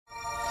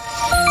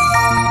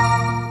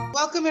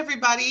welcome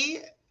everybody.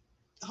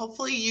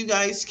 Hopefully you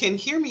guys can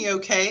hear me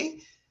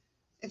okay.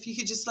 If you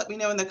could just let me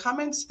know in the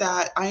comments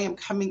that I am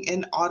coming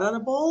in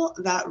audible,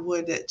 that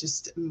would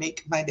just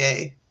make my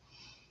day.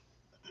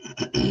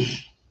 Let me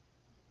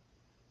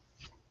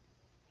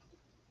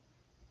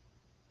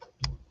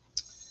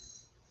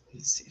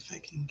see if I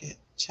can get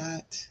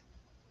chat.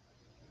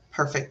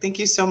 Perfect. Thank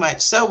you so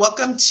much. So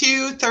welcome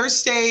to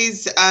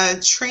Thursday's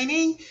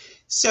training.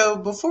 So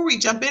before we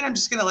jump in, I'm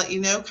just going to let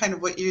you know kind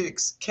of what you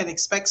can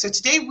expect. So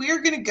today we are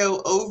going to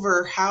go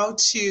over how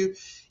to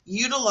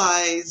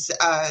utilize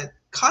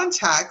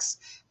contacts,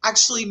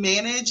 actually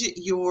manage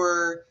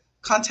your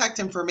contact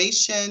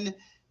information,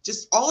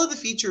 just all of the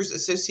features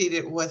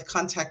associated with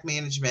contact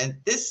management.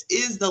 This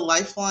is the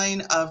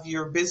lifeline of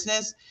your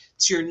business.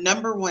 It's your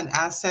number one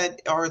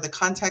asset, are the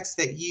contacts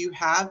that you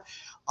have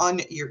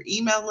on your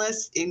email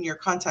list, in your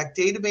contact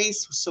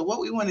database. So what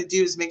we want to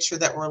do is make sure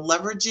that we're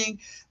leveraging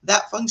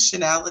that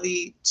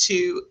functionality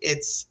to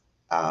its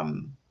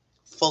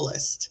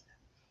fullest.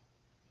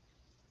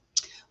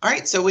 All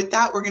right, so with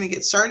that, we're going to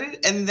get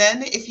started. And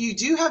then if you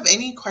do have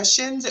any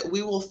questions,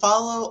 we will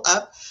follow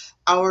up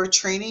our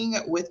training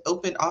with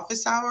open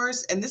office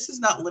hours. And this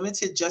is not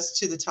limited just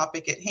to the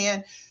topic at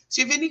hand.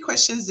 So if you have any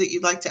questions that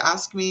you'd like to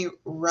ask me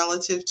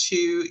relative to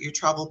your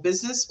travel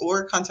business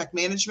or contact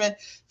management,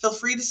 feel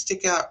free to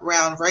stick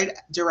around right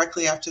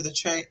directly after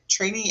the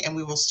training, and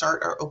we will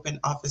start our open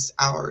office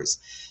hours.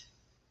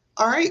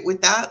 All right,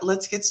 with that,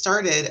 let's get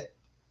started.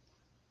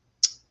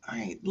 All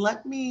right,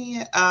 let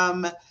me,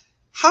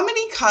 how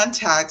many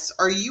contacts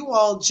are you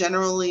all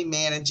generally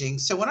managing?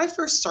 So when I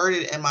first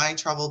started in my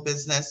travel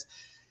business,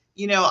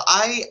 you know,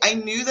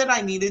 I knew that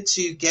I needed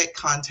to get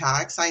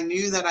contacts. I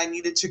knew that I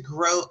needed to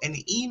grow an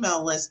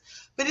email list,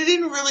 but I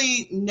didn't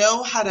really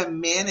know how to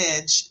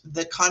manage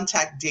the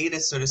contact data,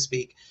 so to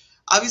speak.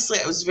 Obviously,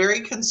 I was very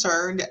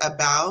concerned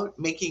about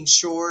making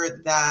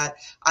sure that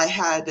I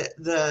had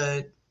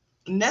the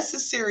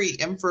necessary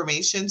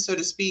information, so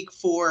to speak,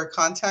 for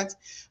contacts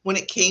when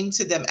it came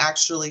to them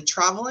actually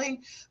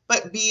traveling.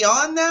 But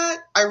beyond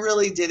that, I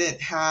really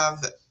didn't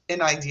have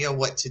an idea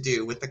what to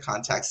do with the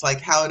contacts, like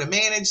how to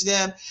manage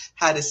them,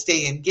 how to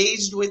stay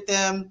engaged with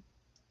them,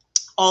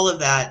 all of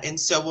that. And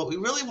so what we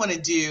really want to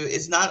do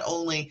is not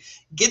only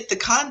get the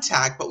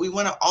contact, but we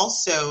want to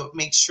also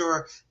make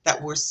sure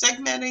that we're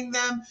segmenting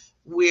them.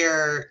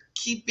 We're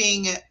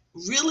keeping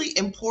really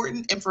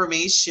important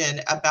information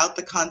about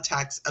the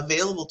contacts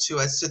available to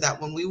us so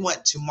that when we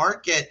want to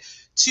market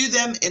to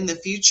them in the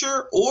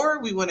future,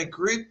 or we want to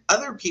group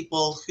other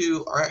people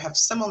who have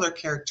similar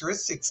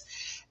characteristics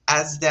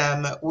as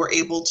them, we're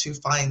able to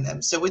find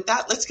them. So with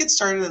that, let's get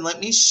started, and let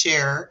me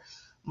share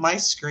my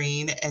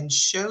screen and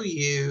show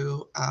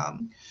you.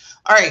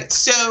 All right,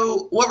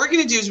 so what we're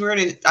going to do is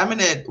I'm going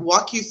to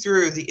walk you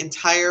through the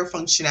entire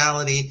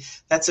functionality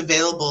that's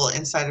available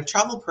inside of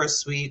TravelPro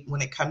Suite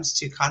when it comes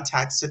to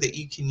contacts so that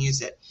you can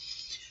use it.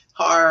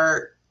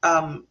 Are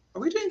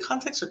we doing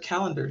contacts or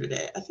calendar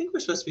today? I think we're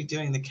supposed to be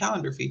doing the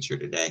calendar feature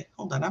today.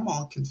 Hold on, I'm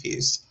all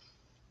confused.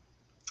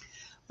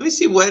 Let me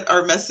see what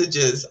our message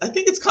is. I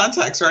think it's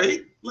contacts,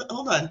 right?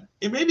 Hold on.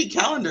 It may be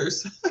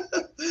calendars.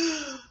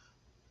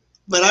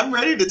 But I'm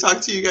ready to talk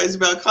to you guys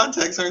about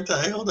contacts, aren't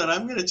I? Hold on.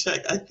 I'm going to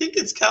check. I think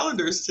it's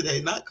calendars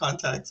today, not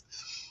contacts.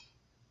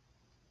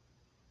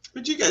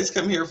 What'd you guys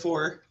come here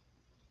for?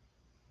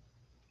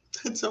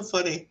 That's so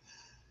funny.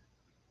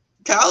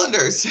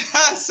 Calendars.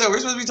 So we're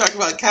supposed to be talking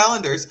about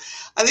calendars.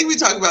 I think we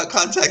talk about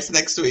contacts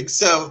next week.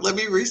 So let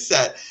me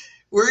reset.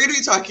 We're going to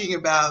be talking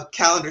about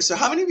calendars. So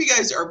how many of you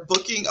guys are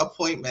booking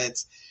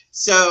appointments?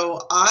 So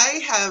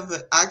I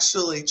have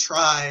actually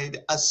tried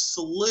a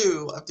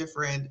slew of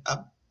different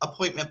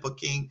appointment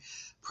booking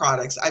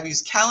products. I've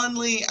used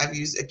Calendly, I've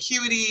used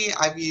Acuity,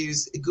 I've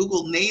used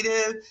Google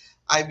Native,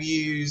 I've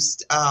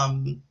used,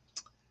 I'm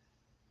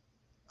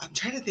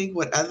trying to think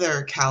what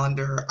other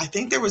calendar. I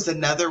think there was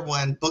another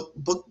one,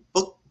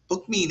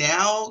 Book Me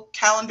Now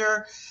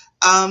calendar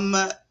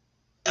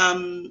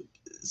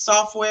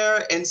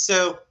software. And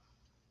so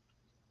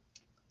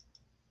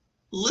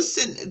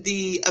listen,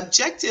 the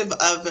objective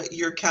of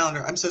your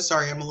calendar, I'm so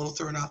sorry, I'm a little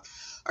thrown off.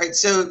 All right,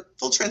 so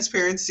full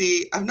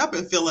transparency, I've not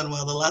been feeling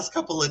well the last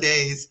couple of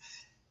days,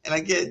 and I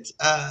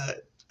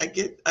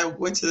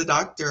went to the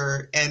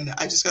doctor and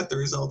I just got the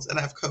results and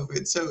I have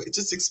COVID. So it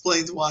just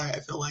explains why I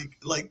feel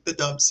like the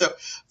dump. So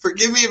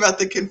forgive me about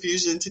the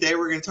confusion. Today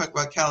we're going to talk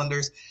about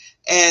calendars.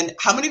 And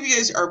how many of you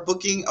guys are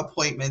booking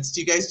appointments?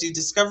 Do you guys do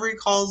discovery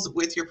calls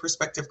with your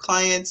prospective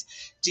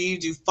clients? Do you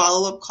do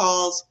follow-up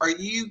calls? Are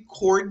you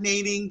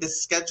coordinating the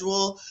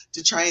schedule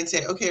to try and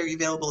say, okay, are you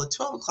available at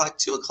 12 o'clock,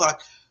 2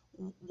 o'clock?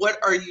 What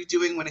are you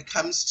doing when it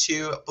comes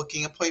to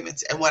booking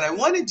appointments? And what I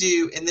want to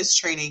do in this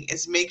training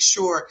is make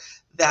sure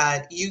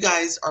that you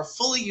guys are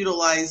fully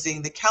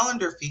utilizing the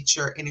calendar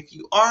feature. And if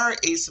you are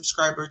a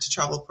subscriber to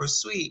TravelPro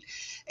Suite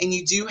and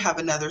you do have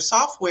another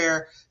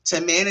software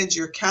to manage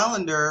your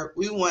calendar,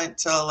 we want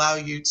to allow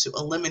you to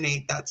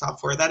eliminate that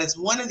software. That is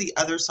one of the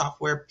other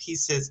software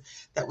pieces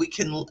that we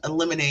can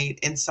eliminate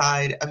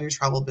inside of your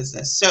travel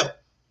business. So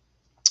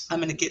I'm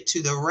going to get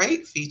to the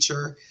right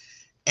feature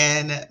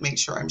and make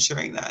sure I'm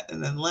sharing that.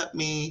 And then let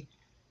me,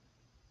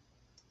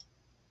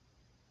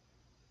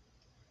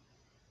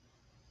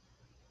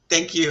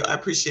 thank you. I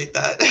appreciate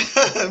that.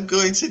 I'm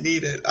going to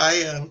need it.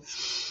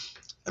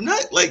 I'm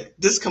not like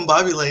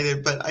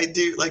discombobulated, but I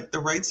do like the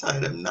right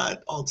side. I'm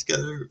not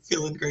altogether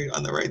feeling great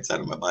on the right side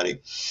of my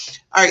body.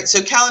 All right,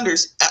 so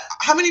calendars.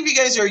 How many of you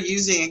guys are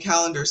using a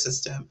calendar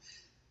system?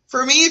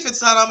 For me, if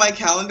it's not on my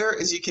calendar,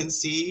 as you can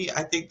see,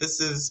 I think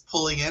this is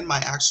pulling in my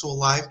actual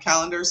live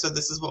calendar. So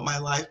this is what my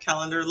live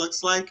calendar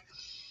looks like.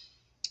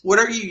 What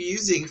are you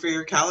using for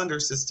your calendar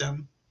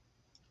system?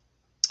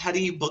 How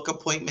do you book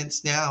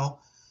appointments now?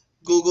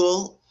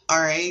 Google.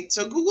 All right.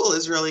 So Google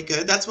is really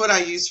good. That's what I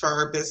use for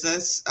our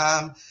business.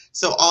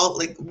 So all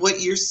like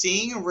what you're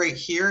seeing right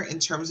here in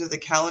terms of the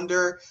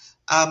calendar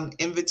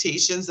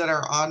invitations that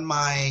are on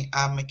my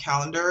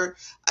calendar,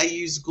 I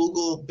use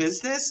Google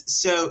Business.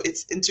 So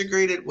it's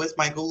integrated with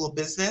my Google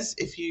Business.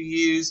 If you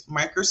use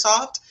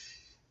Microsoft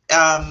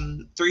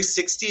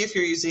 360, if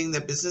you're using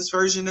the business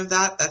version of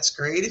that, that's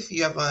great. If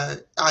you have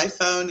an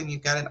iPhone and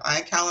you've got an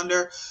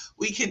iCalendar,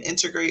 we can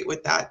integrate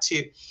with that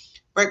too.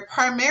 Right,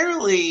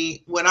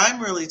 primarily what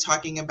I'm really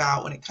talking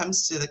about when it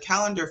comes to the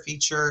calendar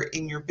feature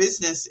in your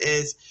business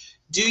is,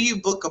 do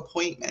you book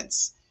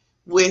appointments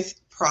with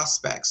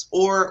prospects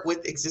or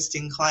with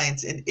existing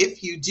clients? And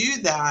if you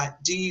do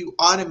that, do you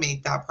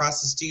automate that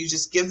process? Do you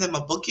just give them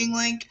a booking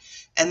link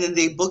and then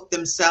they book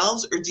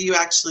themselves, or do you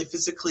actually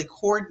physically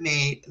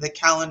coordinate the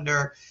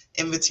calendar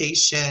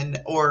invitation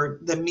or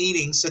the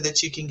meeting so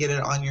that you can get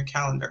it on your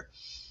calendar?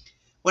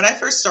 When I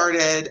first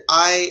started,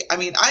 I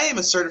am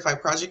a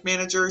certified project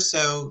manager,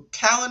 so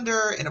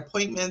calendar and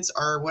appointments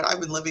are what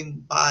I've been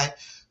living by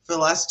for the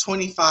last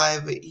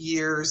 25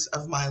 years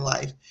of my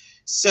life.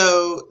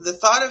 So the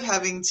thought of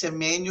having to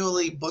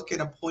manually book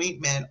an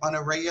appointment on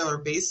a regular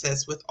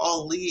basis with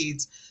all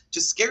leads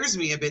just scares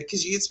me a bit,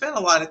 because you spend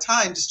a lot of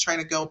time just trying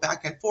to go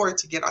back and forth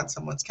to get on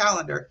someone's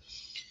calendar.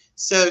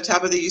 So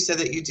Tabitha, you said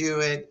that you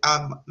do it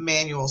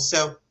manual.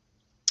 So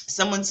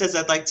someone says,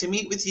 I'd like to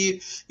meet with you.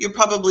 You're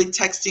probably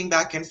texting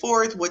back and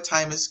forth. What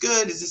time is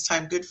good? Is this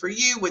time good for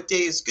you? What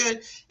day is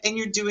good? And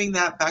you're doing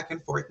that back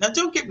and forth. Now,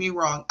 don't get me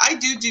wrong. I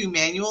do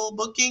manual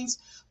bookings,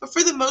 but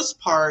for the most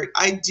part,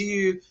 I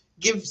do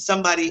give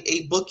somebody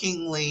a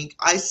booking link.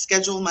 I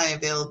schedule my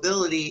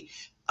availability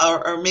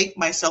or make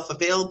myself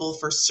available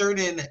for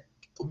certain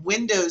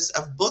windows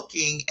of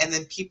booking, and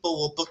then people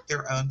will book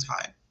their own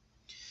time.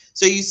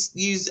 So you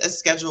use a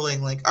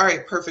scheduling link. All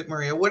right, perfect,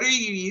 Maria. What are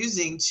you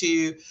using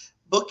to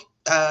book,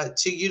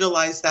 to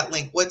utilize that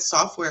link? What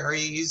software are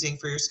you using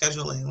for your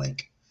scheduling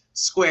link?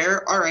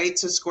 Square. All right,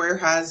 so Square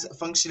has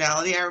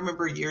functionality. I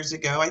remember years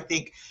ago, I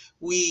think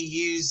we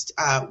used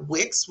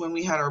Wix when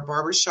we had our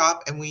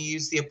barbershop, and we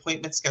used the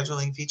appointment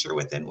scheduling feature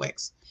within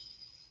Wix.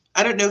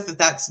 I don't know if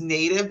that's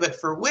native, but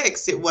for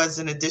Wix, it was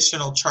an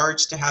additional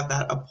charge to have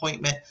that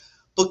appointment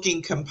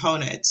booking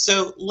component.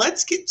 So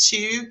let's get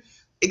to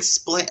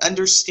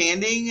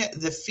understanding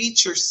the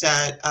feature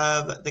set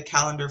of the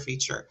calendar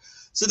feature.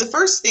 So the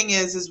first thing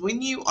is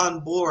when you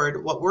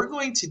onboard, what we're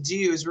going to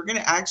do is we're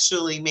going to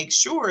actually make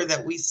sure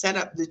that we set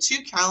up the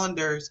 2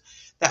 calendars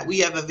that we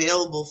have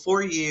available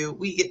for you.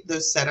 We get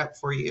those set up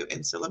for you.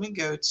 And so let me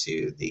go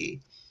to the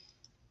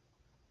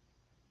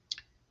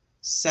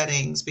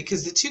settings,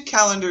 because the 2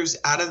 calendars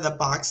out of the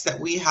box that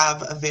we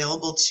have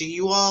available to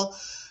you all,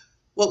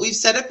 what we've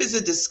set up is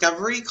a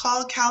discovery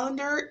call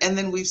calendar, and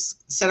then we've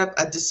set up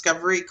a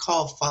discovery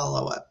call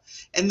follow-up.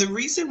 And the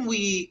reason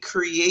we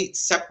create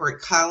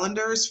separate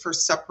calendars for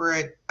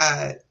separate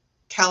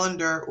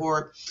calendar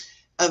or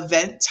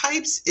event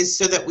types is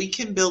so that we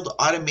can build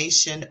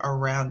automation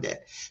around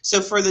it.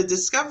 So for the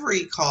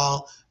discovery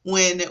call,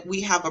 when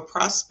we have a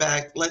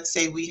prospect, let's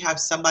say we have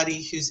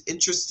somebody who's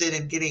interested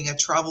in getting a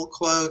travel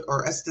quote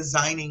or us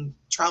designing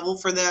travel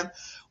for them,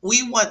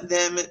 we want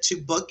them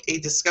to book a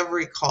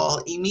discovery call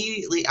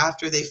immediately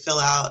after they fill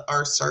out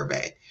our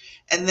survey.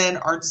 And then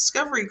our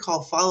discovery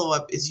call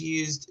follow-up is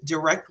used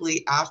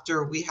directly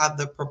after we have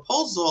the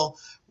proposal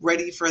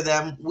ready for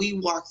them. We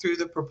walk through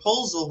the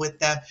proposal with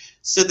them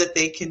so that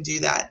they can do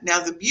that. Now,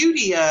 the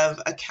beauty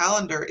of a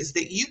calendar is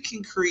that you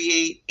can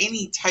create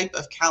any type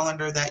of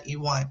calendar that you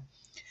want.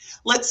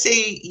 Let's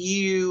say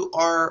you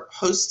are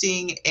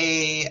hosting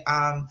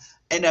an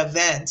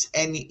event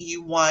and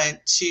you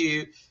want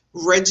to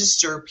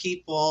register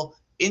people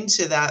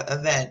into that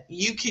event.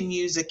 You can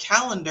use a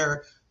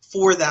calendar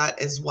for that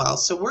as well.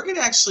 So we're going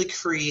to actually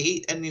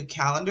create a new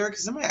calendar,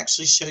 because I'm going to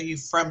actually show you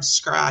from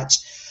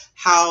scratch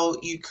how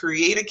you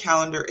create a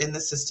calendar in the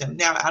system.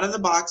 Now, out of the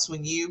box,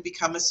 when you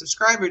become a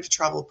subscriber to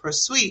TravelPro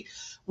Suite,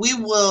 we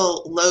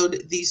will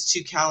load these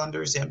 2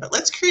 calendars in. But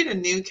let's create a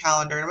new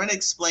calendar, and I'm going to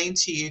explain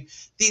to you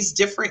these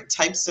different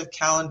types of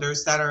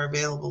calendars that are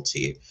available to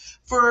you.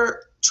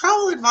 For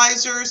travel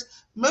advisors,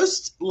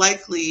 most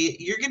likely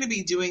you're going to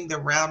be doing the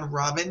round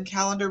robin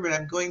calendar, but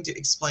I'm going to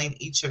explain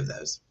each of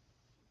those.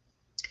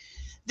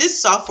 This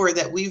software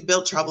that we've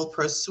built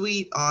TravelPro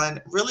Suite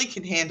on really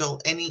can handle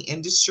any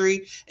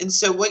industry. And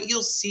so what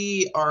you'll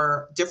see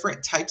are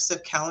different types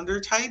of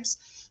calendar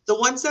types. The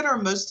ones that are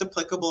most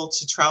applicable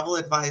to travel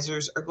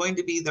advisors are going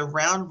to be the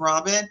round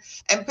robin,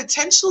 and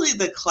potentially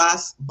the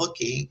class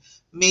booking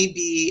may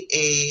be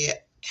a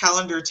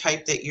calendar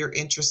type that you're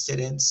interested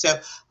in. So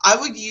I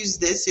would use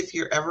this if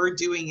you're ever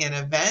doing an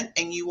event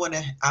and you want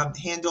to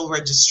handle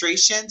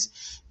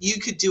registrations.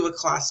 You could do a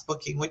class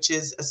booking, which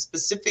is a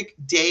specific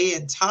day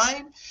and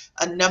time,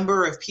 a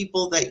number of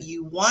people that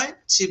you want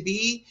to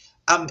be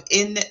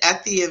in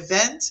at the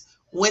event.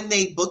 When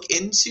they book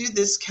into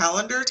this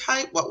calendar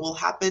type, what will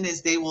happen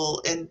is they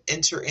will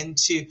enter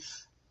into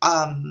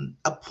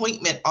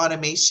appointment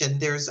automation.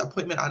 There's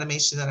appointment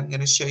automation that I'm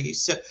going to show you.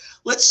 So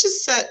let's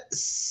just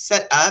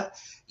set up.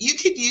 You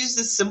could use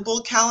the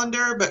simple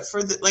calendar, but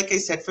for the, like I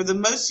said, for the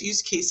most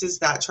use cases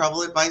that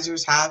travel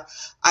advisors have,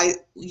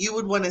 you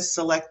would want to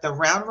select the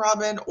round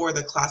robin or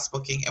the class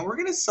booking. And we're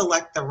going to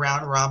select the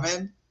round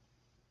robin.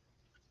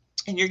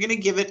 And you're going to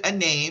give it a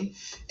name.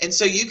 And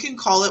so you can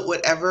call it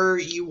whatever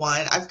you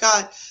want. I've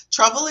got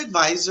travel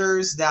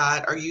advisors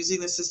that are using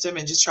the system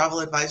and just travel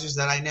advisors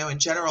that I know in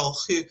general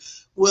who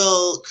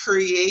will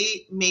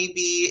create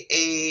maybe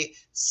a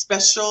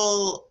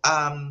special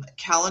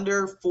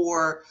calendar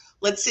for,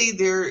 let's say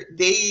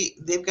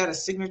they've got a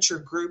signature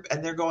group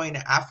and they're going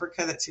to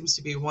Africa. That seems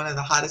to be one of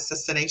the hottest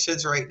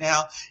destinations right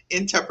now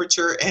in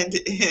temperature and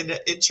in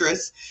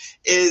interest.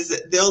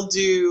 Is they'll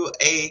do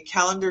a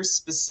calendar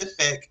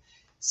specific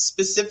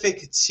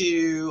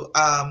to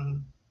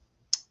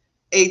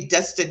a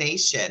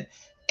destination,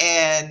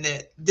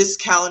 and this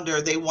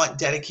calendar they want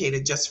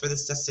dedicated just for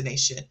this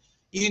destination.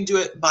 You can do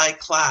it by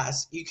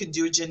class. You can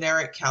do a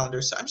generic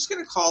calendar. So I'm just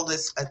going to call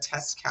this a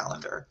test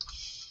calendar.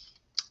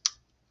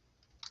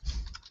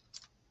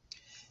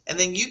 And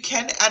then you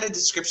can add a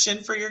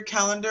description for your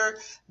calendar.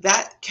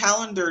 That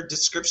calendar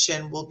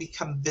description will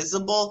become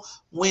visible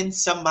when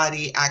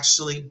somebody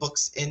actually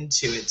books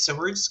into it. So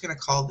we're just going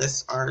to call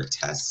this our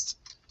test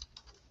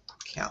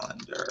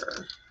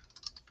calendar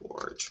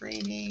for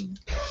training.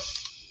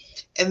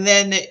 And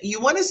then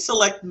you want to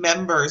select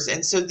members.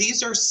 And so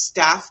these are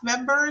staff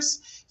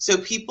members. So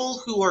people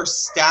who are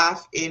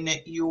staff in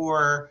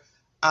your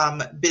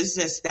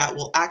business that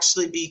will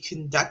actually be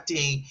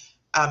conducting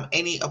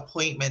any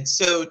appointments.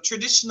 So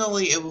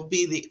traditionally it will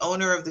be the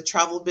owner of the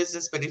travel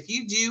business. But if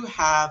you do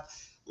have,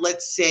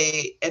 let's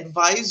say,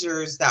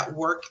 advisors that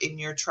work in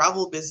your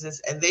travel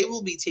business and they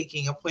will be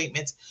taking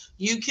appointments,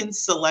 you can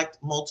select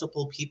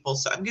multiple people.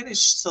 So I'm going to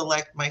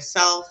select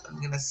myself. I'm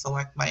going to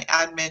select my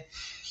admin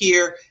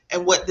here.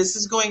 And what this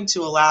is going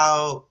to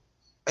allow,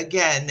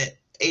 again,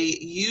 a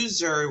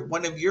user,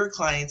 one of your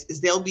clients,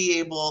 is they'll be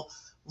able,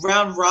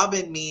 round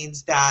robin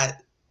means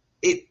that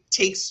it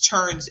takes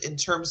turns in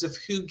terms of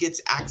who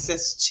gets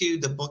access to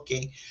the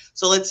booking.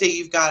 So let's say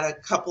you've got a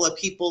couple of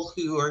people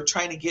who are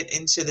trying to get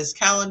into this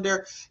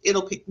calendar.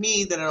 It'll pick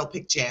me, then it'll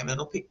pick Jam.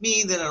 It'll pick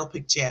me, then it'll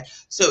pick Jam.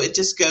 So it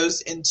just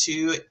goes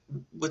into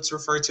what's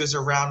referred to as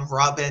a round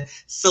robin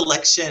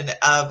selection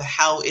of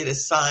how it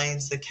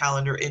assigns the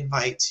calendar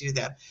invite to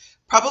them.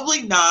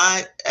 Probably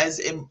not as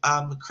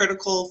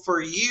critical for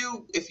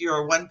you if you're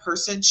a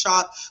one-person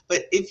shop,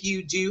 but if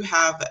you do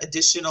have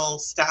additional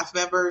staff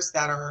members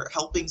that are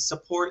helping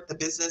support the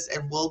business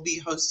and will be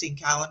hosting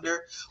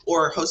calendar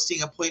or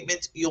hosting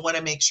appointments, you'll want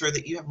to make sure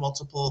that you have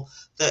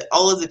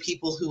all of the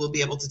people who will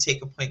be able to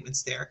take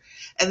appointments there.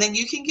 And then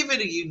you can give it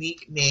a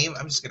unique name.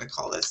 I'm just going to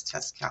call this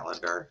test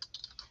calendar.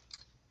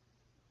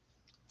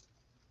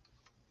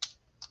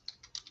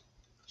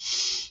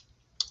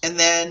 And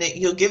then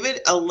you'll give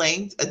it a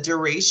length, a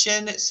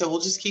duration. So we'll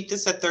just keep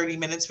this at 30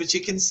 minutes, but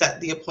you can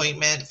set the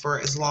appointment for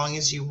as long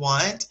as you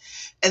want.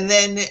 And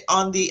then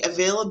on the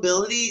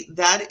availability,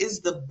 that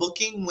is the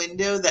booking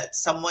window that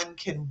someone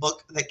can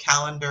book the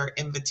calendar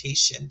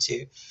invitation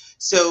to.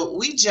 So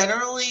we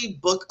generally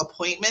book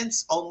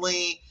appointments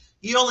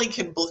you only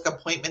can book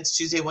appointments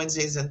Tuesday,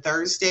 Wednesdays, and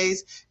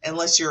Thursdays.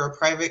 Unless you're a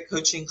private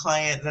coaching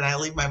client, then I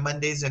leave my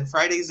Mondays and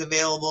Fridays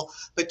available.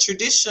 But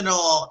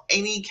traditional,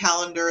 any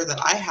calendar that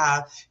I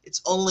have,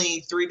 it's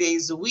only 3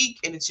 days a week,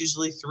 and it's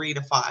usually 3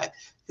 to 5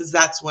 because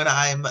that's when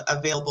I'm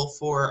available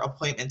for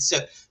appointments. So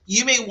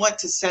you may want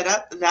to set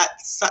up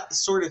that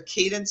sort of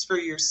cadence for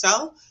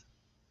yourself,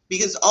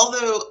 because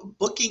although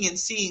booking and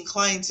seeing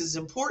clients is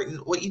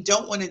important, what you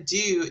don't want to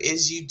do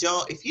is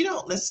if you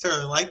don't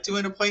necessarily like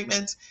doing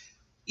appointments,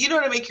 you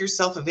don't want to make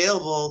yourself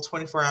available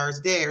 24 hours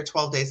a day or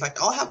 12 days.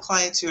 Like I'll have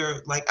clients who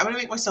are like, I'm going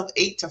to make myself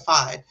 8 to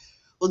 5.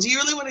 Well, do you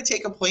really want to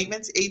take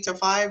appointments 8 to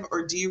 5,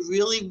 or do you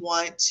really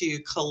want to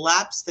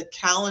collapse the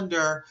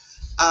calendar,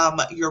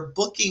 your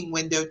booking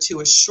window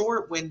to a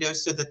short window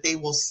so that they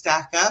will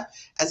stack up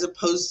as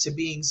opposed to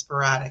being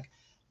sporadic?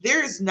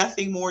 There is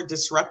nothing more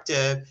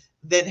disruptive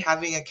than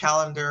having a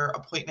calendar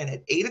appointment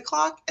at 8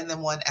 o'clock and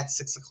then one at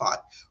 6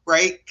 o'clock,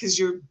 right? Because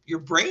your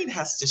brain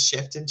has to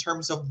shift in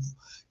terms of,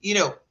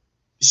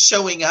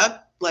 showing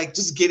up, like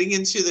just getting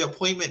into the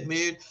appointment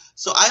mood.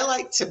 So I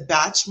like to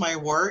batch my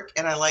work,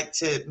 and I like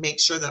to make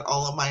sure that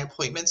all of my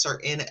appointments are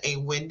in a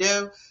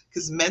window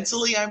because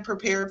mentally I'm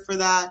prepared for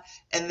that.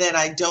 And then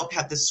I don't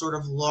have this sort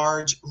of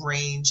large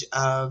range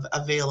of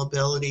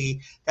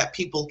availability that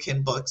people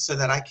can book so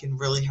that I can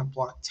really have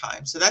blocked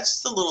time. So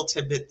that's just a little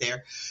tidbit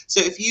there. So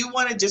if you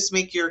want to just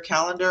make your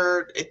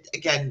calendar,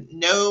 again,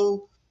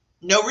 no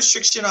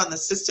restriction on the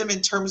system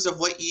in terms of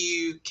what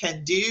you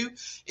can do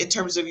in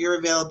terms of your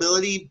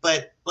availability.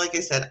 But like I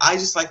said, I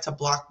just like to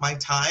block my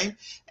time,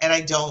 and I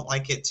don't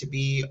like it to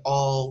be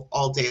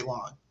all day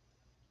long.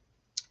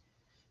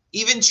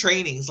 Even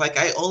trainings, like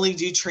I only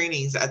do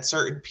trainings at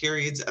certain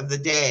periods of the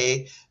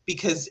day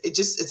because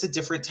it's a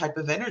different type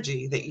of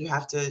energy that you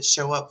have to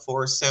show up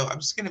for. So I'm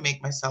just going to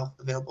make myself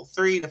available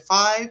 3 to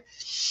 5.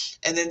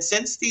 And then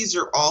since these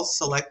are all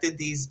selected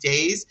these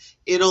days,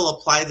 it'll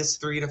apply this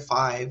 3 to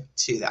 5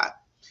 to that.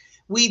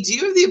 We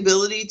do have the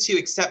ability to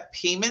accept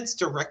payments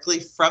directly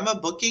from a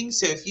booking.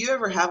 So if you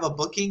ever have a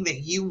booking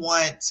that you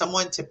want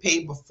someone to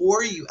pay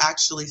before you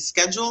actually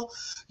schedule,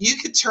 you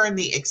could turn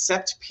the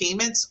accept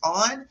payments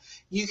on.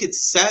 You could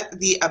set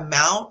the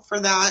amount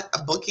for that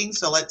booking.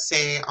 So let's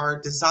say our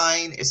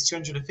design is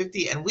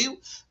 $250, and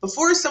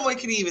before someone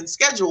can even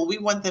schedule, we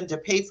want them to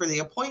pay for the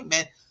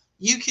appointment.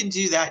 You can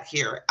do that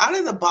here. Out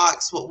of the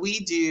box, what we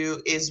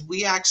do is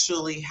we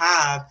actually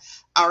have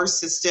our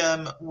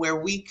system where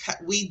we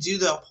do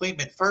the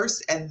appointment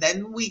first, and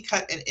then we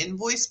cut an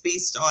invoice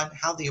based on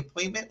how the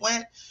appointment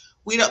went.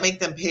 We don't make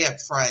them pay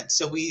up front,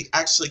 so we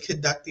actually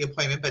conduct the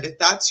appointment. But if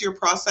that's your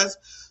process,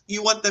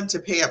 you want them to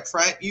pay up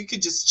front, you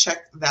could just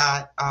check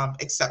that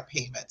accept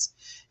payments.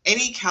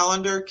 Any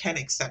calendar can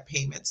accept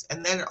payments.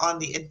 And then on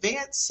the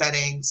advanced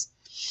settings,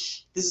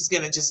 this is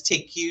going to just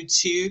take you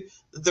to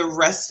the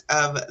rest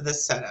of the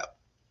setup.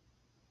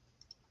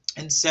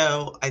 And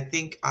so I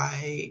think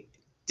I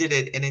did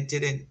it, and it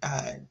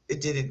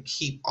didn't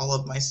keep all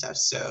of my stuff.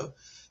 So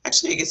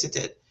actually, I guess it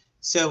did.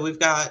 So we've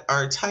got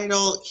our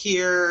title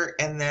here,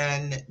 and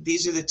then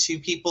these are the 2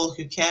 people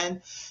who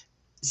can.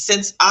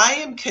 Since I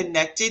am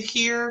connected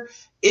here,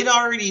 it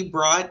already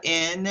brought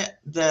in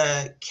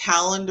the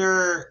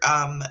calendar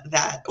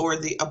or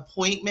the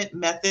appointment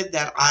method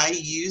that I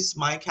use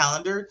my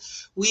calendar.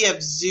 We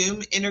have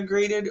Zoom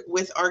integrated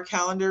with our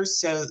calendar,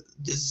 so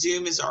the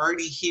Zoom is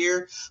already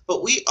here,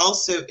 but we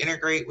also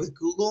integrate with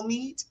Google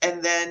Meet,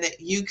 and then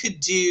you could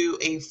do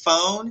a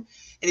phone.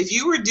 And if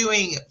you were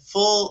doing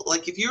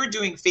if you were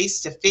doing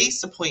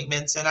face-to-face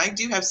appointments, and I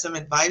do have some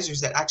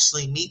advisors that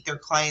actually meet their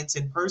clients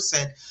in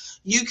person,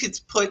 you could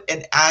put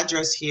an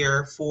address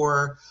here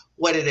for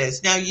what it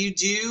is. Now, you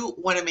do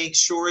want to make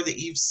sure that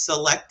you've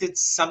selected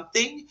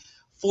something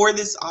for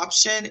this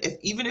option.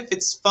 Even if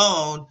it's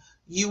phone,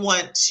 you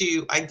want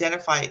to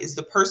identify, is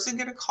the person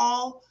going to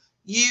call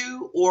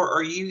you, or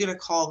are you going to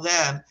call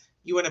them?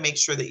 You want to make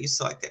sure that you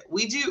select it.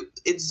 We do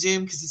it's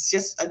Zoom because it's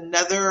just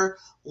another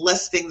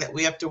less thing that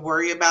we have to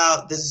worry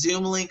about. The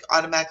Zoom link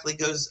automatically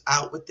goes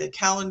out with the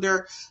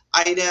calendar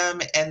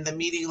item, and the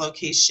meeting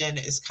location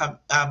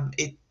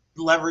it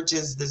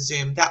leverages the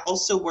Zoom. That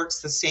also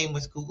works the same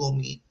with Google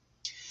Meet.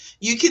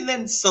 You can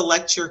then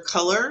select your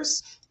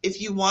colors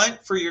if you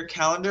want for your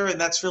calendar, and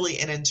that's really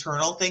an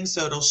internal thing,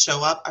 so it'll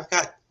show up. I've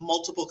got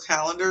multiple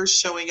calendars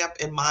showing up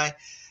in my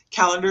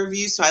calendar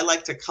view, so I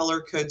like to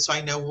color code so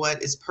I know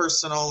what is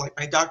personal, like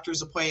my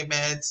doctor's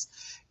appointments,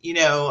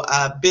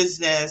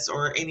 business,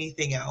 or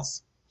anything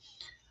else.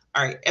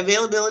 All right,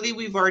 availability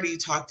we've already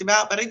talked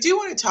about, but I do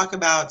want to talk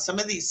about some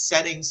of these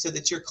settings so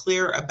that you're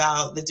clear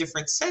about the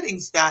different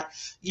settings that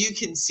you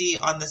can see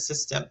on the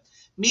system.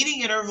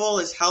 Meeting interval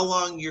is how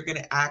long you're going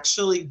to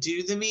actually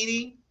do the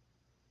meeting.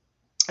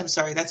 I'm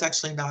sorry, that's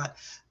actually not.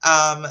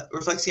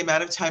 Reflects the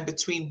amount of time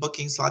between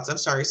booking slots. I'm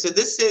sorry. So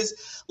this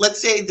is,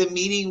 let's say the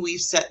meeting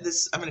we've set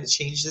this, I'm going to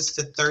change this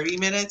to 30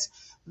 minutes.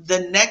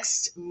 The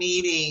next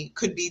meeting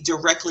could be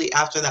directly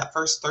after that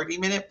first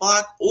 30-minute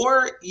block,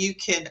 or you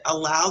can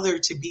allow there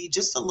to be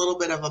just a little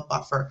bit of a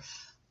buffer.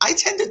 I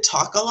tend to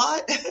talk a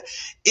lot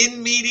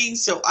in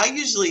meetings, so I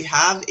usually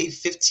have a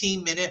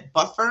 15-minute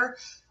buffer,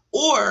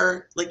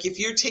 or like if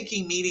you're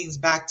taking meetings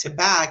back to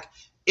back,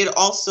 it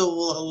also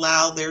will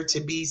allow there to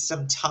be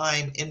some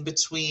time in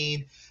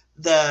between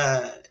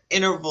the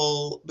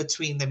interval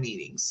between the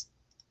meetings.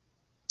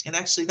 And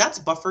actually that's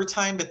buffer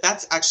time, but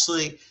that's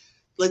actually,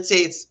 let's say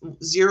it's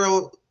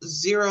 0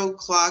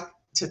 o'clock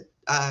to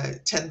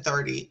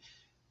 10:30.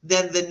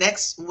 Then the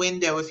next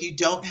window, if you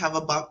don't have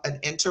an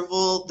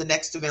interval, the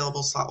next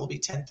available slot will be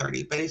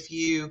 10:30. But if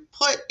you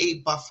put a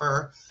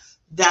buffer,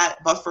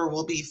 that buffer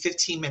will be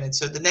 15 minutes.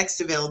 So the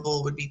next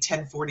available would be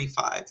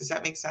 10:45. Does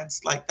that make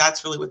sense? Like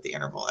that's really what the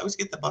interval. I always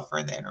get the buffer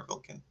and the interval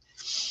can.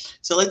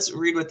 So let's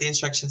read what the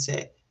instructions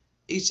say.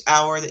 Each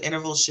hour, the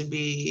interval should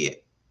be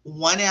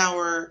 1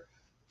 hour.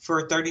 For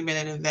a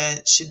 30-minute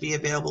event should be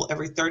available.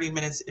 Every 30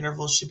 minutes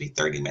interval should be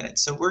 30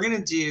 minutes. So we're going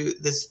to do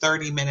this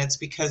 30 minutes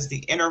because the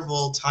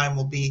interval time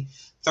will be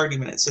 30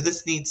 minutes. So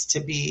this needs to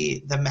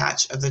be the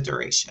match of the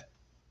duration.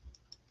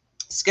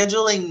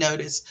 Scheduling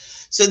notice.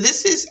 So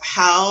this is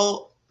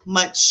how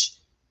much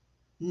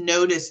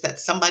notice that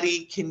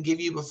somebody can give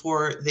you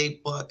before they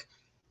book.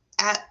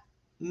 At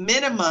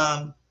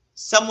minimum,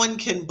 someone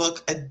can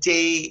book a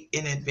day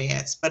in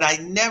advance, but I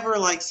never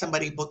like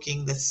somebody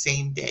booking the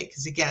same day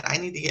because, again, I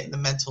need to get in the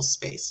mental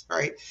space,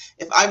 right?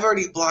 If I've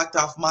already blocked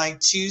off my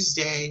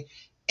Tuesday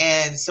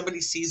and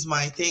somebody sees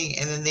my thing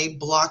and then they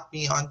block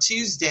me on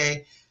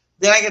Tuesday,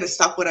 then I got to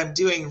stop what I'm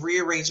doing,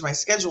 rearrange my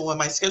schedule. When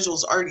my schedule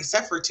is already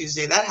set for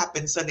Tuesday, that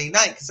happens Sunday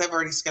night because I've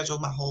already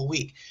scheduled my whole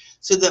week.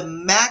 So the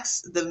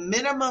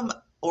minimum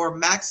or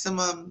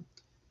minimum,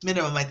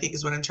 I think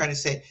is what I'm trying to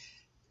say.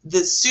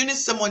 The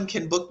soonest someone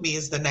can book me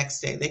is the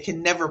next day. They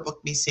can never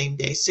book me same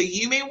day. So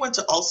you may want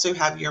to also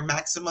have your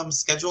maximum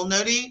schedule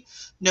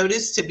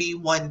notice to be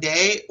 1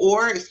 day,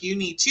 or if you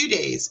need 2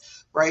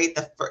 days, right?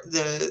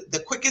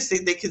 The quickest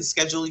thing they can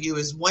schedule you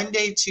is 1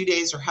 day, 2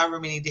 days, or however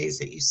many days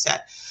that you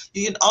set.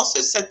 You can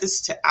also set this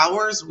to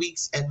hours,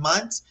 weeks, and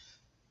months.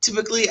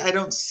 Typically, I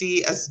don't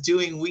see us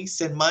doing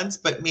weeks and months,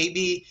 but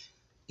maybe,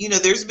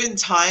 there's been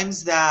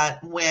times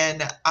that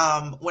when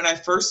I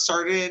first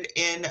started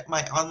in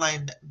my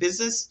online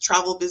business,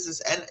 travel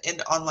business, and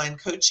in online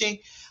coaching,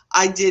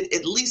 I did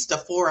at least a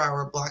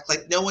 4-hour block.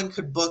 Like no one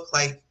could book,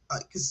 like,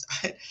 because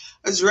I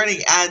was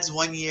running ads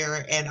one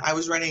year and I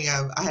was running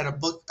I had a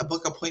book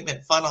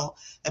appointment funnel,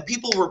 and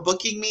people were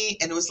booking me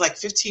and it was like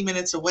 15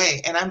 minutes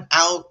away and I'm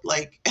out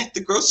like at the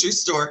grocery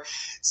store.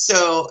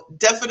 So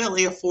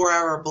definitely a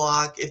 4-hour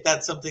block if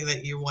that's something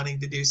that you're wanting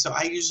to do. So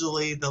I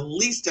usually, the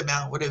least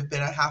amount would have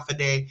been a half a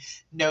day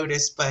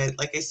notice, but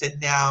like I said,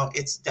 now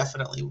it's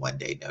definitely 1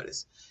 day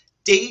notice.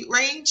 Date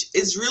range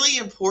is really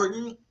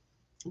important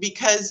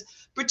because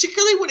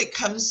particularly when it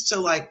comes to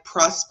like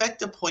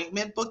prospect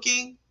appointment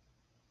booking,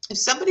 if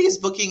somebody is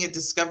booking a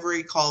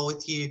discovery call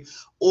with you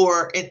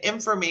or an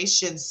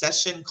information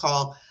session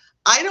call,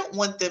 I don't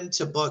want them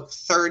to book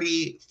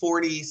 30,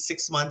 40,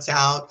 6 months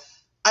out.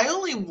 I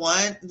only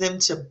want them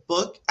to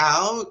book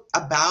out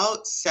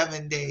about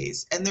 7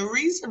 days. And the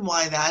reason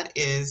why that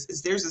is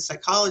there's a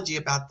psychology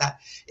about that.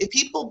 If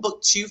people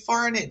book too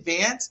far in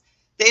advance,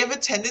 they have a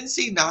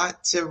tendency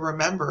not to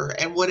remember,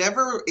 and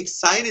whatever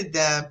excited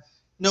them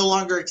no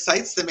longer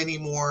excites them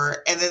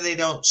anymore, and then they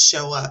don't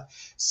show up.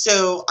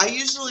 So I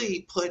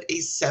usually put a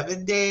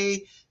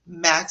 7-day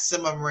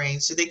maximum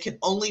range so they can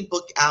only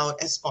book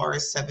out as far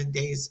as 7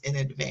 days in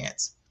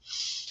advance.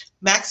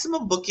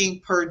 Maximum booking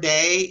per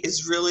day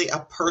is really a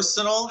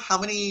personal. How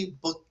many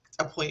book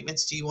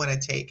appointments do you want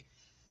to take?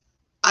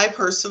 I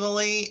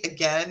personally,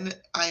 again,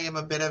 I am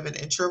a bit of an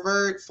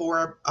introvert.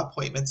 4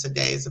 appointments a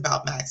day is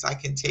about max I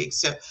can take.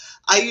 So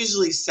I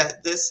usually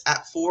set this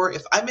at 4.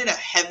 If I'm in a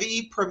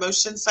heavy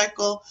promotion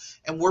cycle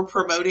and we're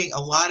promoting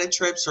a lot of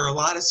trips or a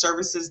lot of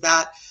services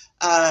that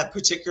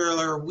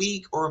particular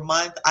week or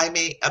month, I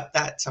may up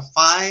that to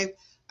 5.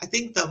 I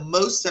think the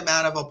most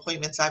amount of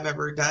appointments I've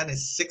ever done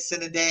is 6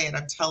 in a day. And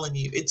I'm telling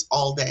you, it's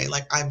all day.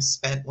 Like I'm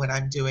spent when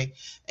I'm doing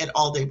an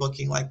all day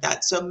booking like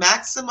that. So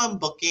maximum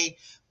booking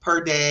per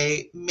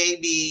day,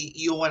 maybe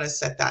you'll want to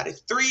set that. If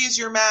 3 is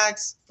your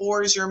max,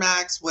 4 is your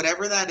max,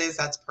 whatever that is,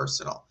 that's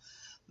personal.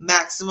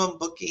 Maximum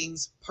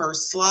bookings per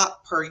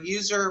slot per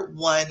user,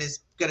 1 is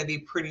going to be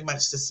pretty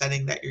much the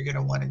setting that you're going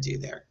to want to do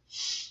there.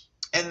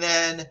 And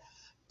then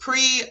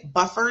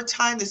pre-buffer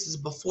time, this is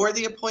before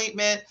the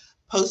appointment.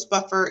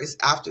 Post-buffer is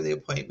after the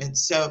appointment.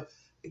 So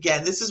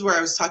again, this is where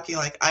I was talking,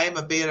 like I am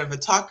a bit of a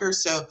talker,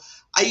 so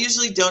I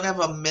usually don't have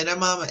a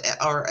minimum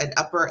or an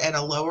upper and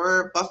a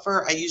lower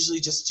buffer. I usually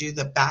just do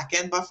the back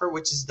end buffer,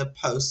 which is the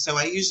post. So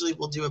I usually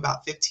will do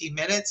about 15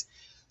 minutes.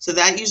 So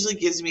that usually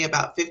gives me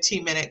about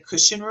 15-minute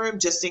cushion room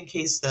just in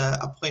case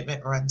the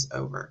appointment runs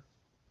over.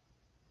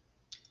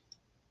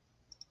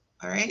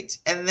 All right.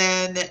 And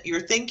then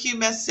your thank you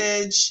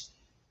message.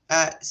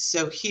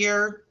 So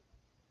here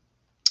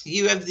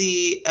you have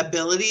the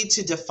ability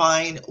to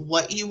define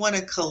what you want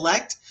to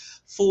collect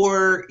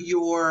for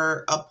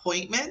your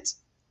appointment.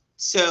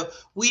 So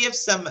we have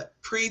some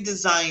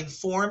pre-designed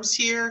forms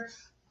here.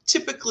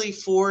 Typically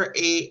for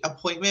a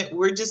appointment,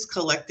 we're just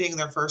collecting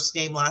their first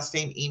name, last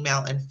name,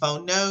 email, and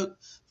phone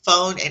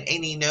and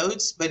any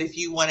notes. But if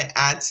you want to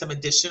add some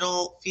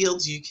additional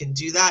fields, you can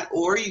do that,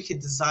 or you can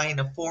design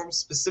a form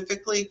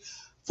specifically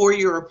for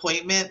your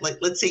appointment. Like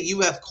let's say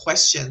you have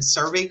questions,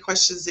 survey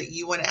questions that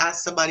you want to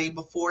ask somebody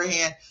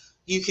beforehand,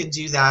 you can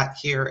do that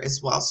here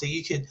as well. So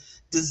you can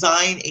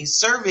design a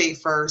survey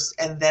first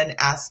and then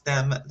ask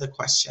them the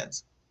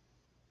questions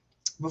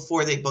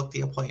before they book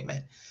the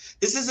appointment.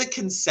 This is a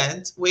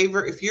consent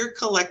waiver. If you're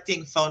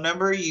collecting phone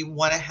number, you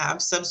want to have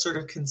some sort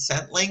of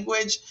consent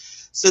language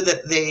so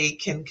that they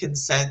can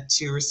consent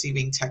to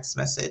receiving text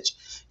message.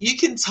 You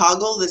can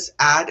toggle this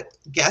add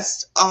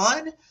guest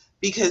on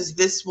because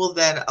this will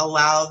then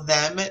allow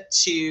them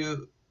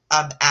to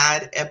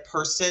add a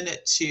person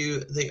to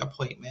the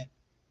appointment.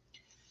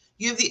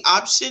 You have the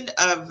option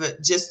of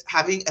just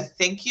having a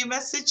thank you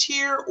message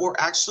here or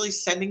actually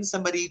sending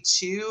somebody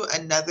to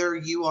another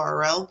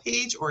URL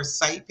page or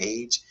site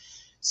page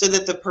so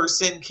that the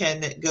person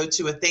can go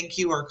to a thank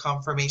you or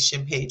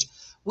confirmation page.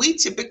 We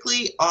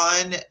typically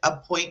on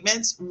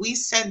appointments, we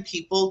send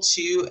people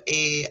to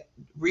a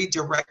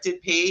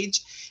redirected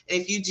page.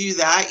 And if you do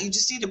that, you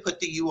just need to put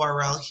the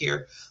URL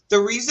here. The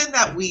reason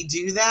that we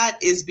do that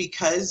is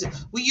because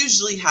we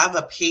usually have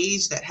a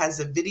page that has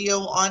a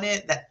video on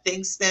it that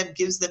thanks them,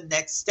 gives them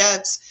next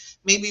steps.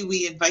 Maybe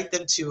we invite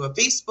them to a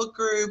Facebook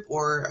group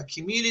or a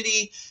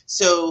community.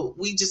 So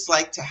we just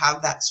like to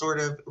have that sort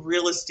of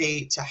real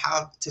estate to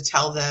have to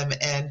tell them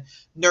and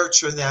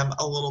nurture them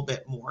a little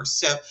bit more.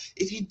 So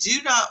if you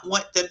do not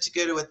want them to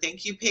go to a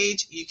thank you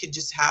page, you can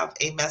just have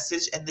a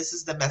message, and this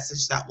is the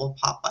message that will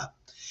pop up.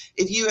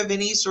 If you have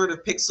any sort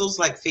of pixels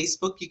like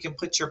Facebook, you can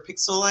put your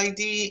pixel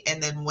ID,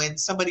 and then when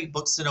somebody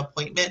books an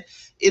appointment,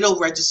 it'll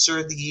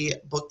register the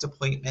booked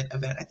appointment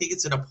event. I think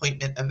it's an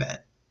appointment event.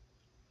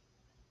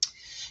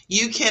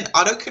 You can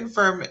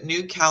auto-confirm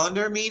new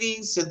calendar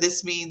meetings. So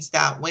this means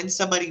that when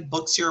somebody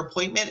books your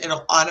appointment,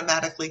 it'll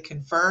automatically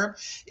confirm.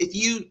 If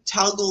you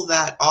toggle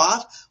that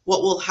off,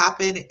 what will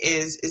happen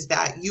is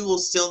that you will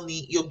still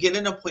you'll get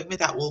an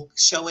appointment that will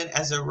show in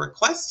as a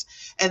request,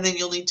 and then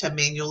you'll need to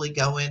manually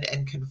go in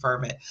and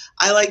confirm it.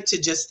 I like to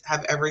just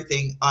have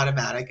everything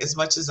automatic, as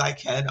much as I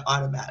can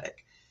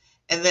automatic.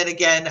 And then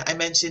again, I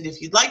mentioned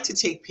if you'd like to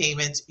take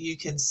payments, you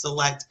can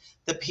select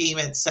the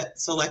payment,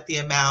 select the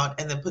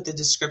amount, and then put the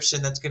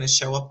description that's going to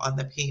show up on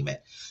the payment.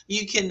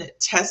 You can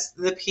test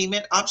the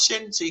payment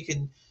option, so you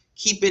can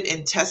keep it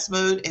in test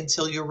mode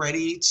until you're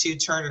ready to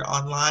turn it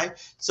on live.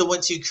 So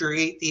once you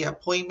create the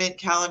appointment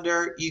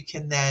calendar, you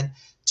can then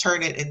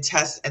turn it in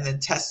test, and then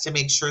test to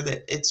make sure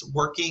that it's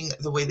working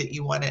the way that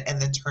you want it, and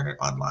then turn it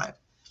on live.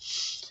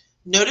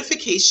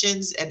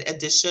 Notifications and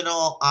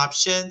additional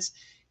options.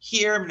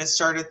 Here, I'm going to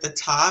start at the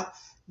top.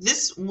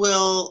 This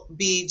will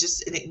be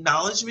just an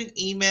acknowledgement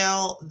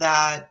email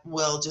that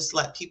will just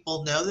let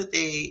people know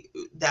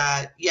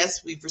that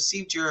yes, we've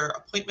received your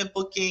appointment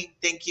booking.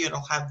 Thank you. And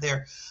it'll have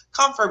their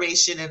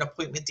confirmation and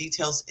appointment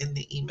details in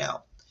the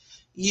email.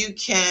 You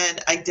can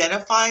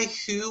identify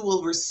who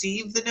will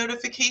receive the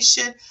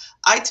notification.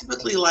 I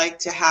typically like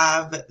to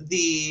have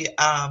the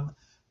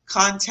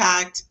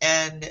contact,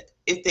 and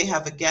if they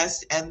have a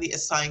guest, and the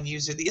assigned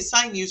user. The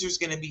assigned user is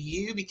going to be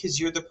you, because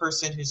you're the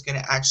person who's going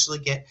to actually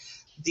get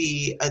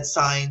the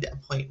assigned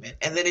appointment.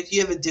 And then if you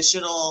have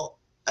additional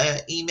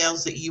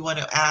emails that you want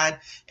to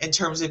add in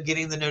terms of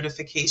getting the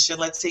notification,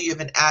 let's say you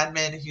have an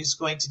admin who's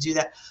going to do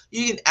that,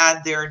 you can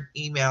add their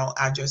email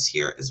address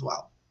here as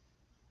well.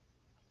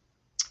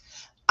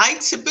 I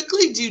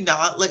typically do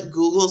not let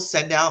Google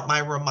send out my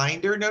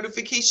reminder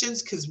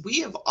notifications, because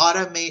we have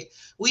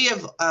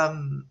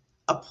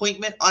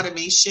appointment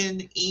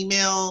automation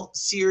email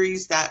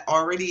series that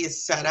already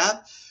is set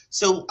up.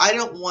 So I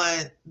don't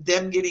want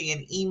them getting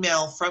an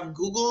email from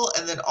Google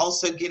and then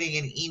also getting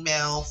an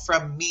email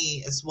from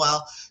me as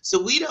well.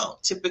 So we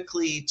don't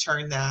typically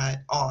turn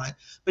that on.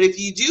 But if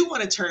you do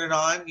want to turn it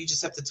on, you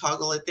just have to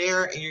toggle it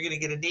there, and you're going to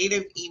get a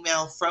native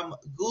email from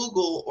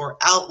Google or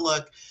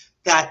Outlook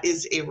that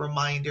is a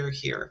reminder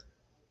here.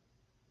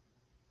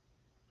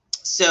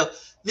 So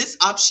this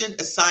option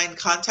assign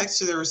contacts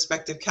to their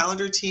respective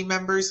calendar team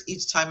members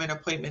each time an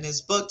appointment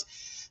is booked.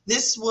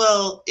 This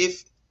will,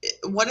 if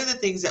one of the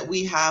things that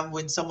we have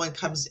when someone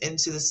comes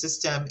into the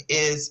system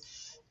is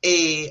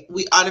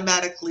we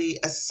automatically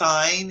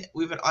assign,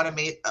 we have an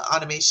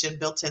automation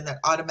built in that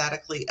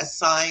automatically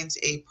assigns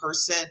a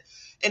person,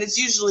 and it's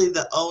usually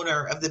the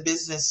owner of the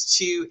business,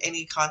 to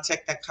any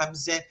contact that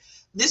comes in.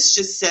 This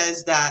just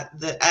says that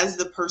as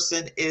the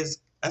person is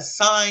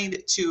assigned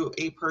to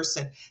a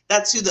person,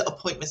 that's who the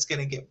appointment's going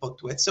to get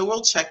booked with. So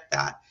we'll check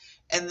that,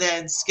 and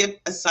then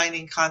skip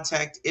assigning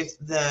contact if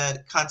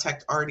the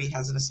contact already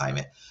has an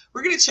assignment.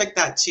 We're going to check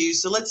that too.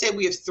 So let's say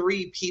we have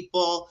 3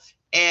 people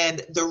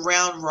and the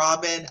round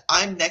robin,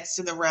 I'm next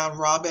in the round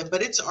robin,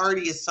 but it's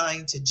already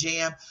assigned to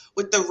Jam.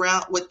 What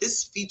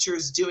this feature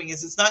is doing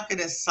is it's not going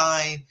to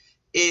assign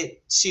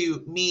it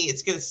to me.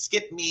 It's going to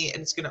skip me,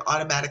 and it's going to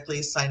automatically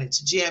assign it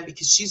to Jam,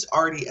 because she's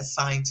already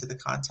assigned to the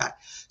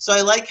contact. So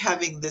I like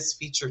having this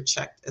feature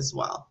checked as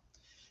well.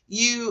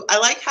 I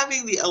like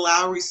having the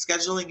allow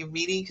rescheduling of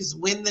meeting, because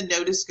when the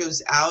notice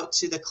goes out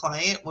to the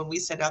client, when we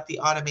send out the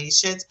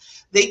automations,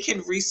 they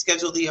can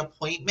reschedule the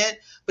appointment.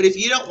 But if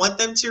you don't want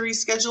them to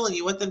reschedule and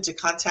you want them to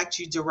contact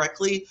you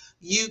directly,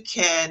 you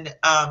can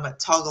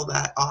toggle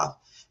that off.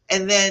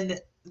 And then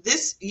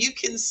you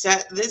can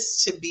set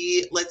this to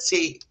be, let's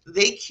say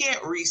they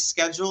can't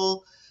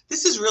reschedule.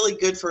 This is really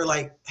good for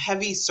like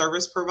heavy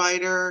service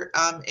provider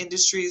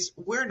industries.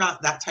 We're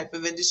not that type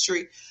of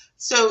industry.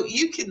 So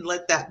you can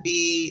let that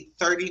be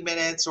 30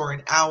 minutes or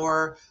an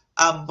hour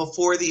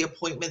before the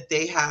appointment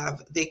they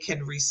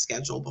can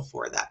reschedule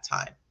before that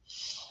time.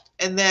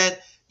 And then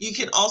you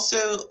can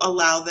also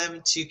allow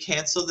them to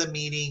cancel the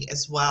meeting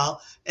as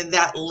well. And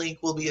that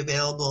link will be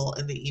available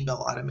in the email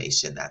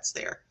automation that's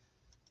there.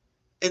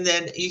 And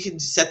then you can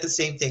set the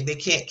same thing. They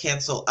can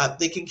cancel up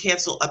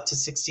to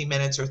 60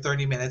 minutes or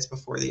 30 minutes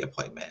before the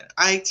appointment.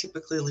 I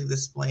typically leave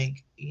this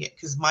blank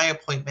because my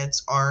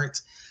appointments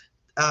aren't,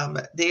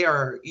 they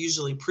are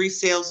usually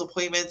pre-sales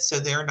appointments, so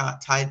they're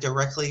not tied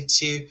directly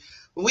to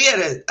When we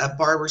had a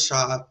barber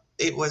shop,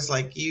 it was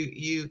like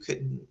you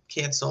couldn't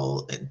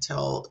cancel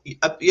until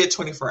you had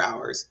 24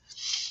 hours.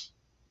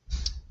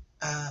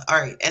 All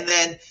right. And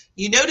then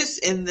you notice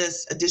in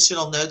this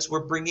additional notes,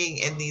 we're bringing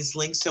in these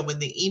links. So when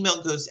the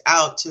email goes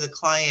out to the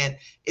client,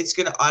 it's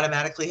going to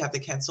automatically have the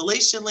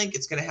cancellation link.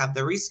 It's going to have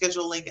the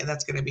reschedule link, and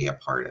that's going to be a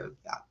part of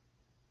that.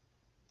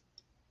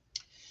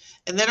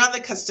 And then on the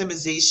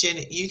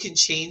customization, you can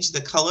change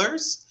the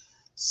colors.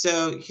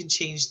 So you can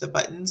change the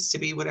buttons to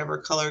be whatever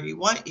color you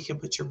want. You can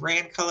put your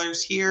brand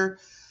colors here.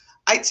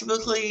 I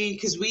typically,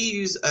 because we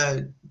use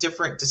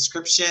different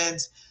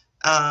descriptions,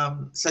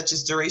 such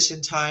as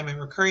duration time and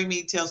recurring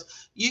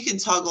details, you can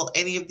toggle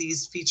any of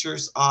these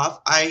features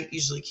off. I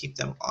usually keep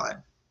them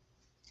on.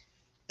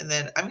 And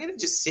then I'm going to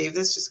just save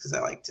this just because I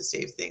like to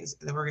save things.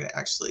 And then we're going to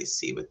actually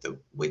see what the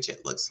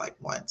widget looks like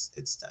once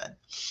it's done.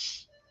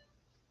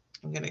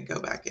 I'm going to go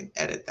back and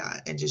edit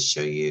that and just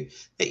show you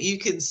that you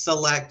can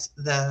select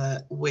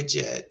the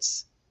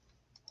widget.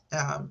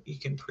 You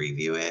can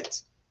preview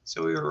it.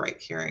 So we were right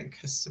here in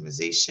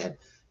customization.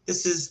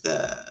 This is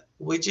the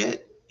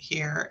widget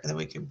here, and then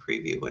we can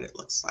preview what it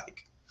looks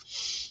like.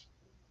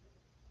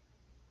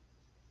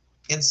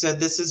 And so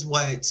this is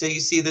what, so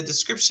you see the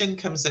description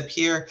comes up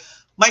here.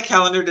 My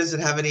calendar doesn't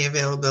have any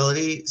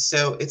availability,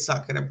 so it's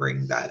not going to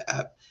bring that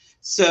up.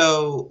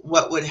 So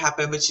what would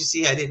happen, but you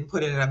see I didn't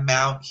put an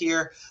amount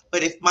here,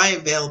 but if my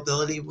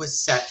availability was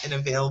set and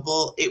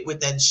available, it would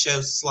then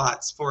show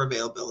slots for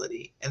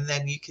availability. And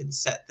then you can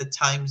set the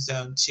time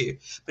zone too.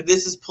 But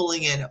this is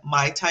pulling in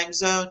my time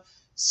zone.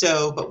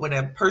 So, but when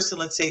a person,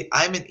 let's say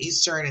I'm in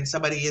Eastern and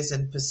somebody is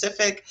in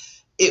Pacific,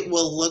 it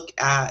will look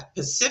at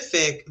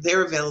Pacific,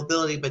 their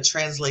availability, but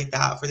translate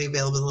that for the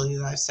availability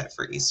that I've set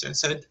for Eastern.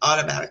 So it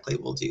automatically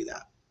will do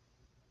that.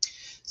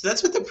 So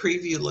that's what the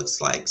preview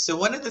looks like. So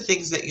one of the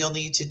things that you'll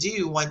need to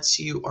do once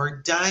you are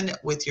done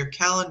with your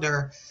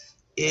calendar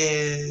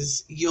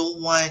is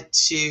you'll want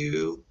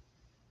to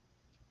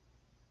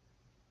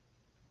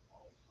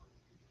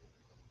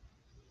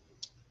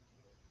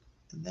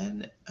and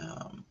then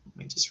let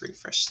me just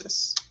refresh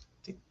this.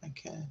 I think my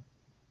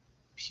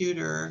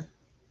computer.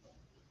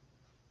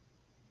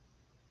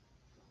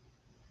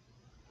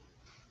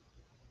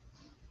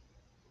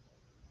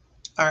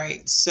 All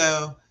right,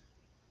 so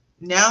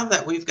now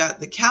that we've got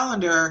the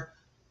calendar,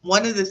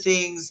 one of the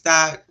things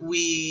that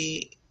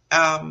we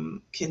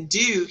can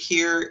do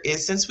here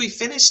is, since we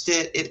finished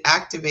it, it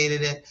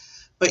activated it,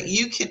 but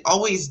you can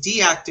always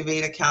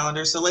deactivate a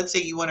calendar. So let's say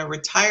you want to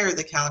retire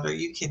the calendar,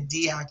 you can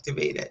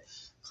deactivate it.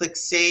 Click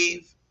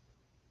Save,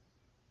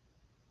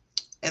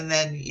 and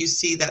then you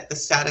see that the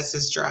status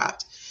is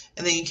draft.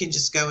 And then you can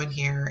just go in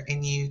here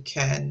and you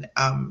can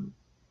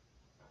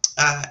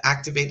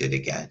activate it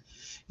again.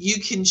 You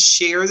can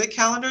share the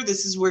calendar.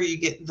 This is where you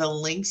get the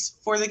links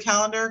for the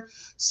calendar.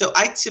 So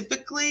I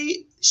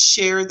typically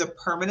share the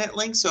permanent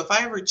link. So if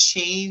I ever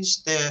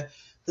change the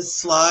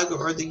slug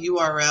or the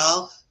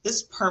URL,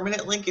 this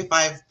permanent link, if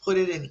I've put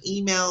it in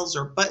emails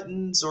or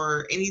buttons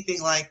or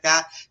anything like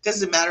that,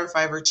 doesn't matter if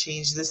I ever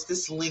change this,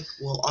 this link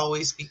will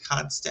always be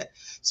constant.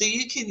 So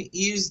you can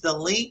use the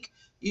link.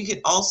 You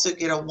can also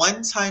get a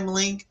one-time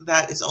link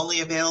that is only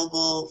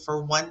available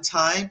for one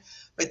time.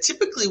 But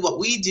typically what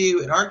we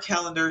do in our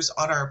calendars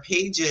on our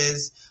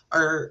pages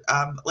are,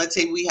 let's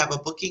say we have a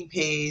booking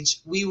page,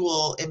 we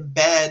will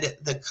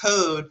embed the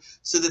code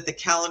so that the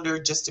calendar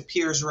just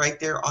appears right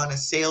there on a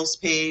sales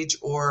page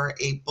or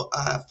a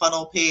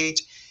funnel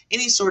page,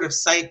 any sort of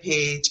site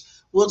page.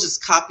 We'll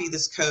just copy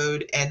this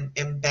code and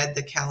embed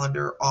the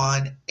calendar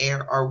on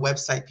our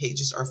website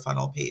pages or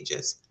funnel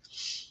pages.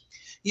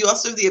 You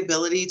also have the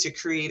ability to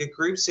create a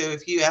group. So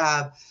if you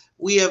have,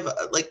 we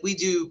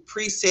do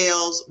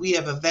pre-sales, we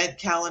have event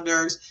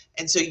calendars,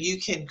 and so you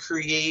can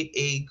create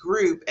a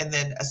group and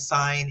then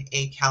assign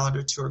a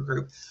calendar to a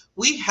group.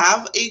 We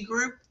have a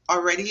group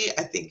already.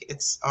 I think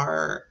it's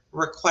our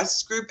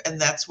requests group,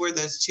 and that's where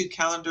those two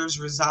calendars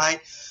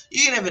reside.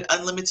 You can have an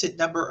unlimited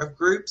number of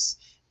groups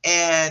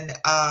and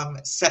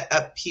set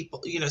up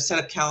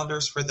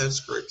calendars for those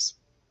groups.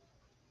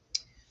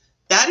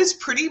 That is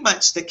pretty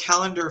much the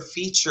calendar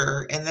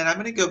feature. And then I'm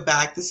going to go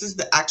back. This is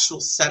the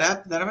actual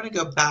setup. Then I'm going to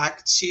go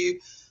back to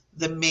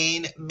the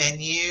main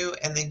menu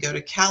and then go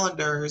to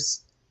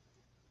calendars.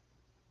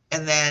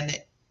 And then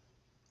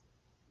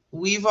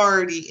we've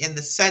already, in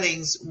the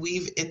settings,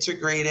 we've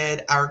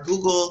integrated our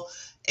Google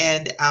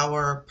and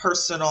our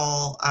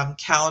personal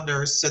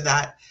calendars, so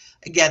that,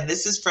 again,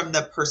 this is from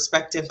the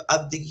perspective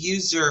of the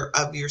user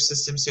of your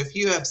system. So if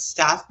you have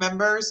staff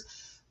members,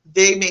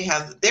 they may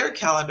have their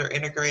calendar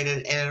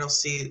integrated and it'll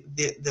see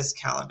this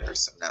calendar.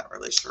 So I'm not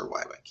really sure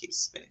why it keeps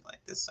spinning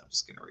like this. So I'm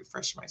just going to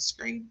refresh my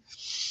screen.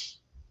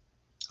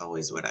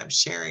 Always when I'm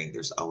sharing,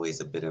 there's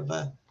always a bit of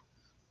a...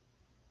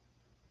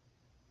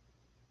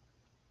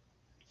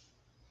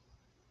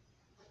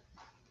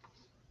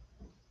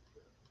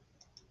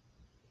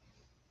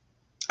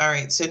 All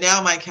right, so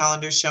now my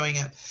calendar is showing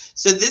up.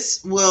 So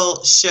this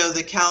will show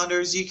the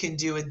calendars. You can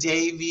do a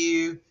day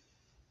view.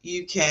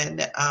 You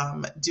can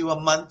do a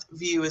month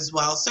view as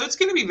well. So it's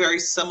going to be very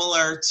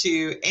similar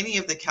to any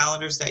of the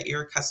calendars that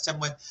you're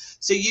accustomed with.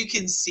 So you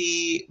can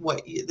see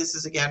this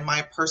is, again,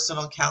 my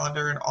personal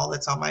calendar and all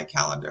that's on my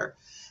calendar.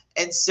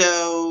 And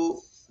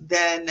so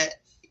then,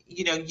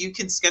 you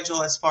can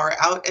schedule as far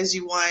out as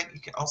you want. You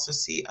can also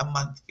see a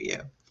month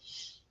view.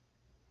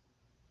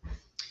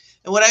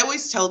 And what I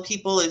always tell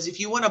people is if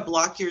you want to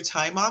block your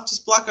time off,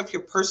 just block off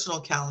your personal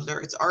calendar.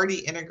 It's already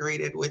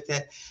integrated with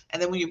it.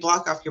 And then when you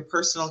block off your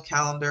personal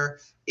calendar,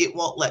 it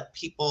won't let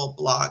people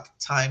block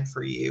time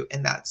for you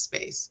in that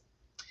space.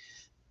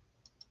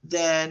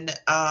 Then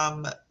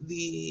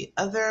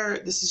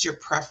this is your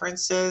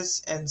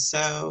preferences. And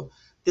so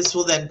this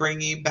will then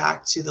bring you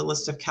back to the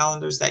list of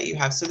calendars that you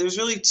have. So there's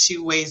really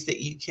two ways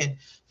that you can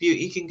view it.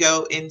 You can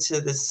go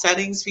into the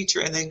settings feature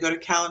and then go to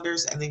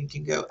calendars, and then you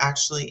can go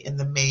actually in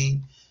the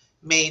main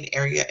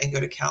area and go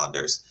to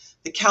calendars.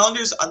 The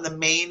calendars on the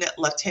main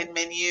left-hand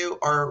menu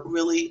are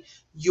really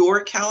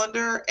your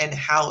calendar and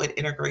how it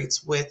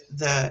integrates with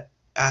the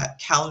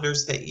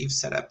calendars that you've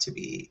set up to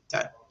be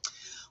done.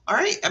 All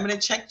right, I'm going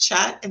to check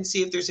chat and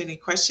see if there's any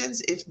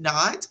questions. If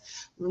not,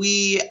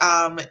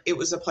 it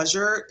was a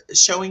pleasure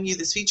showing you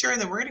this feature,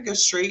 and then we're going to go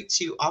straight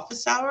to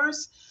office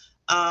hours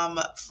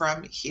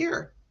from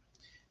here.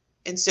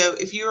 And so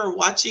if you are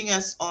watching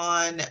us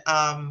on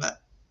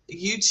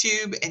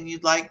YouTube and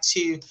you'd like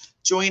to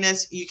join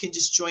us, you can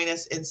just join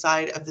us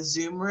inside of the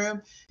Zoom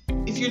room.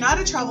 If you're not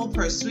a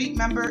TravelPro Suite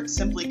member,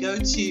 simply go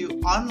to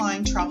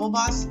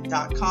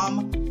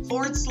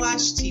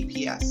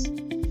onlinetravelboss.com/TPS.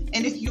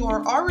 And if you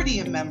are already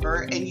a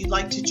member and you'd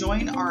like to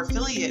join our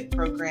affiliate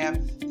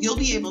program, you'll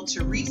be able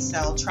to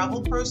resell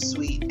TravelPro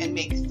Suite and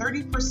make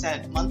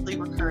 30% monthly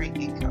recurring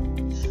income.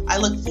 I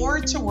look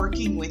forward to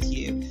working with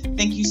you.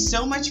 Thank you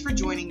so much for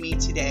joining me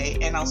today,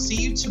 and I'll see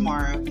you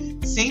tomorrow,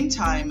 same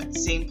time,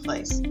 same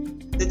place.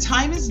 The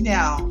time is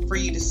now for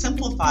you to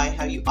simplify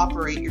how you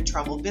operate your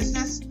travel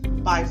business.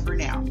 Bye for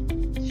now.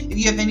 If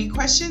you have any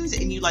questions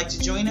and you'd like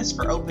to join us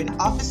for open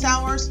office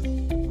hours,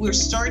 we're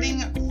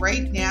starting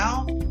right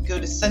now. Go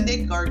to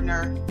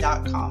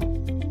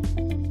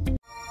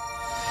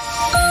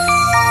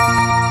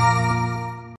sundaygardner.com.